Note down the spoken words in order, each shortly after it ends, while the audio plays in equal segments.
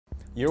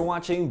You're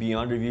watching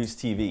Beyond Reviews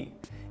TV.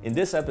 In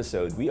this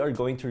episode, we are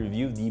going to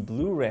review the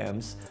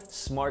Blurams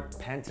Smart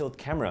Pan-Tilt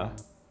Camera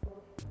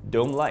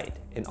Dome Lite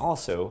and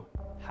also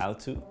how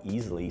to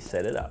easily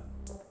set it up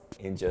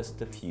in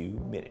just a few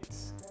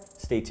minutes.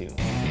 Stay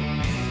tuned.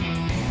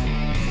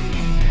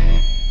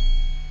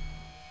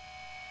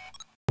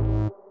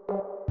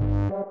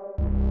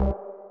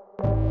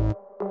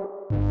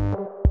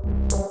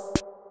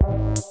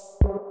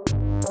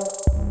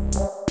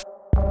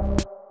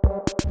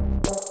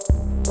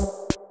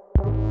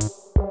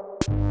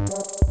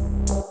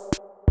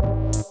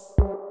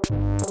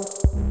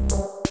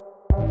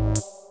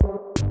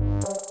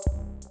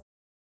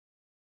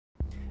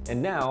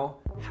 And now,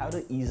 how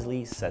to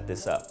easily set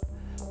this up.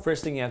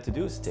 First thing you have to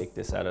do is take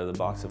this out of the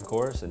box, of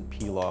course, and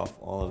peel off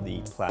all of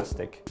the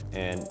plastic.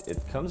 And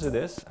it comes with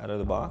this out of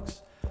the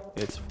box.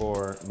 It's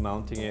for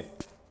mounting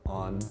it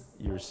on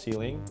your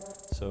ceiling,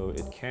 so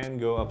it can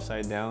go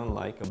upside down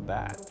like a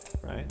bat,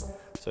 right?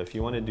 So if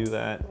you want to do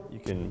that, you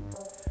can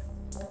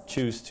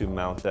choose to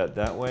mount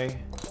that way.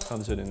 It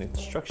comes with an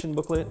instruction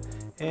booklet,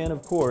 and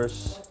of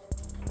course,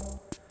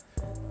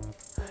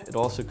 it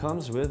also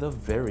comes with a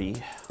very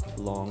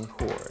long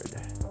cord.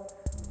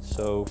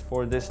 So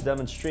for this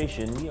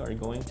demonstration, we are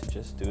going to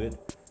just do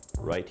it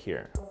right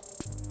here.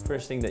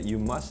 First thing that you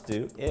must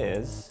do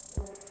is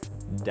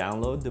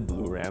download the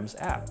Blurams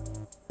app.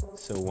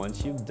 So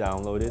once you've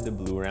downloaded the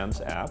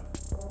Blurams app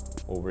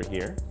over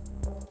here,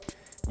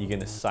 you're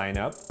gonna sign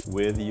up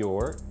with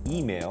your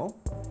email,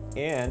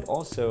 and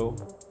also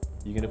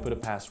you're gonna put a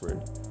password.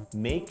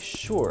 Make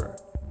sure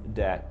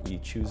that you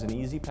choose an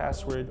easy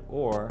password,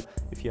 or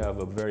if you have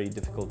a very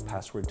difficult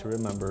password to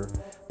remember,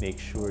 make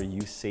sure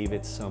you save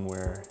it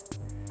somewhere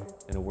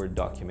in a Word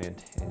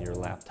document in your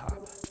laptop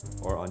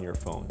or on your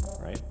phone,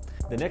 right?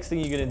 The next thing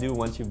you're gonna do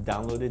once you've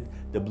downloaded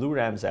the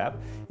Blurams app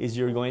is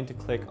you're going to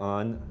click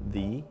on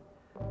the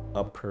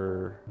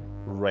upper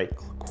right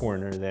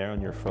corner there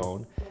on your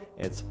phone.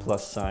 It's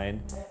plus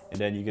sign, and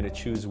then you're gonna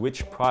choose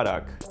which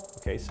product.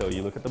 Okay, so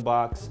you look at the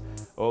box.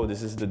 Oh,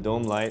 this is the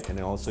Dome Lite, and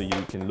also you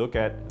can look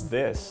at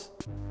this.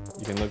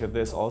 You can look at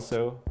this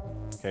also.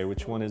 Okay,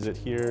 which one is it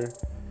here?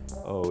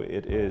 Oh,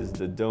 it is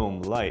the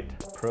Dome Lite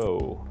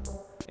Pro.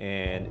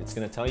 And it's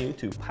gonna tell you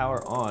to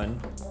power on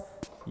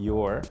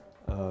your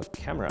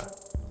camera.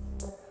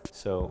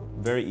 So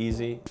very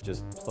easy,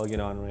 just plug it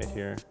on right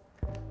here.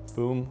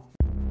 Boom.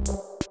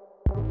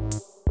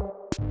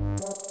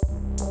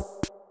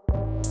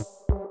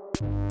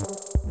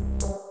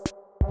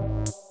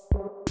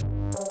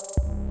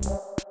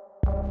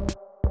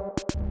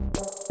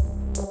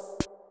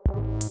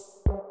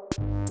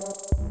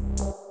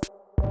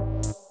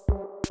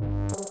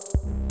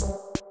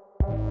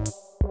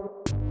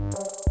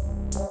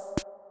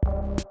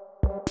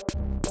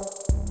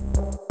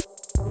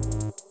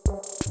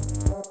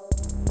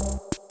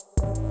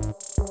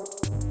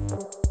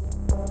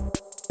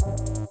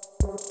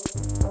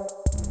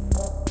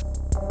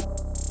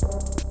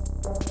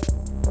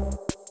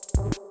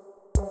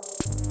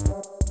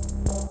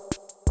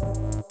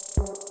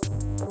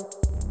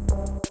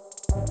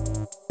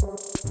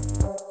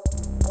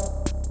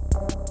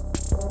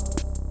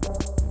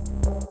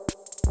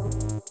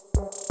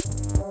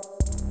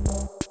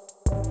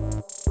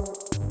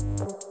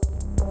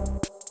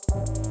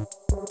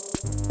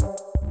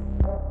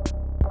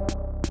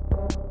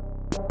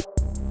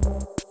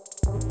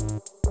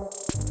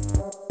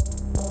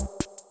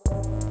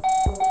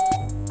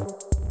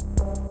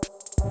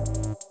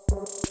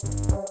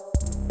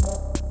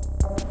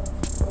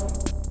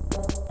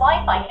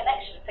 Wi-Fi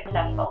connection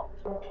successful.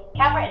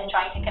 Camera is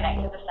trying to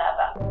connect to the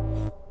server.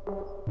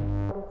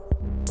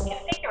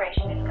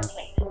 Configuration is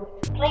complete.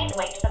 Please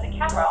wait for the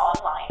camera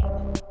online.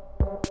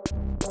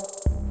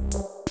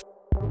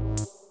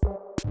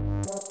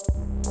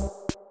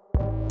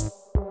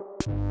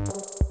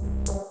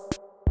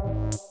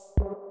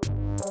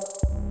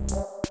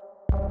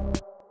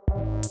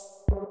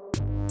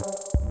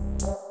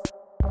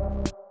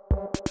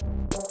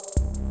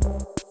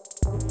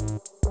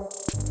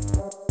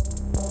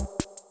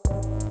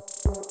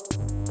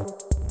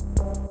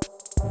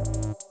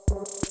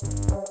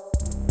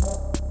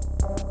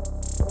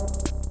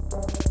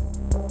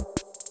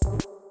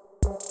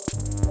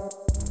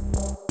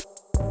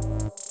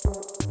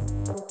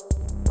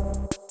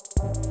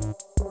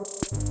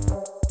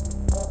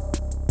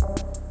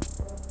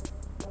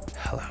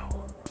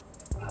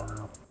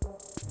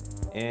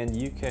 And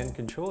you can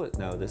control it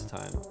now this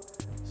time.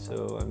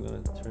 So I'm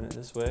going to turn it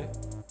this way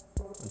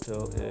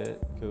until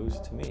it goes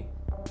to me.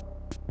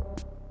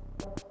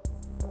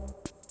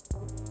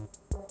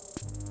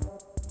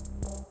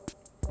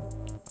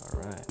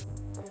 Alright,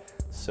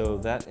 so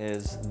that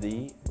is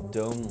the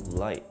Dome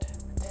Lite.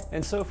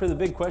 And so for the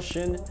big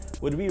question,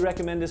 would we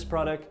recommend this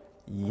product?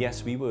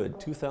 Yes, we would.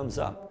 2 thumbs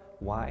up.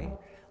 Why?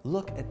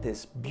 Look at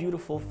this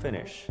beautiful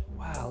finish.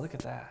 Wow, look at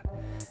that.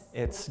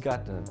 It's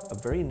got a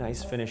very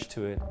nice finish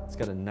to it. It's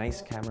got a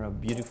nice camera,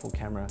 beautiful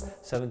camera,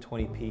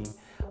 720p.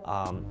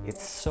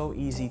 It's so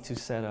easy to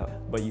set up,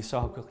 but you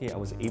saw how quickly I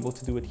was able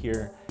to do it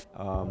here.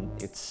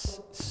 It's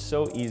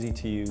so easy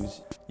to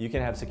use. You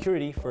can have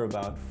security for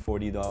about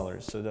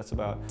 $40, so that's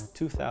about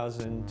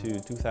 2,000 to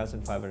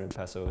 2,500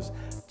 pesos.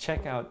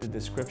 Check out the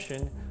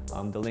description.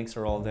 The links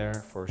are all there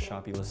for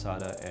Shopee,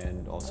 Lazada,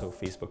 and also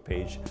Facebook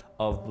page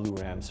of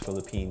Blurams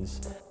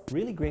Philippines.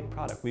 Really great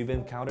product. We've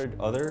encountered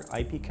other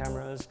IP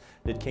cameras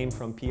that came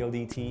from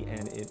PLDT,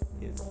 and it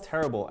is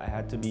terrible. I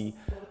had to be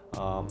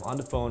on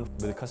the phone with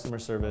the customer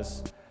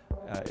service,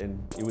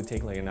 and it would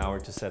take like an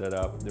hour to set it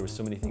up. There were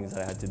so many things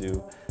that I had to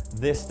do.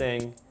 This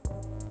thing,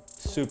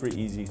 super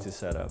easy to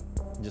set up.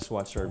 Just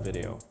watch our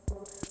video.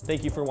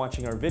 Thank you for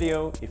watching our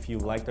video. If you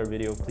liked our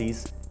video,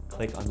 please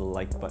click on the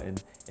like button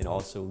and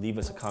also leave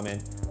us a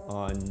comment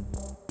on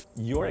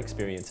your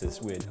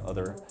experiences with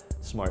other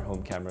smart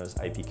home cameras,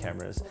 IP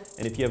cameras.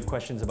 And if you have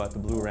questions about the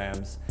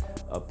Blurams,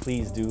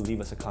 please do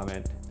leave us a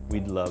comment.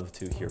 We'd love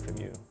to hear from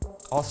you.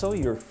 Also,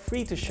 you're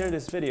free to share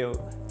this video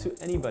to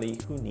anybody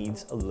who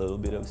needs a little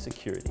bit of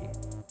security.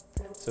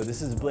 So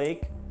this is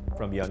Blake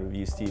from Beyond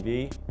Reviews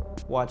TV.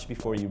 Watch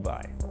before you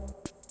buy.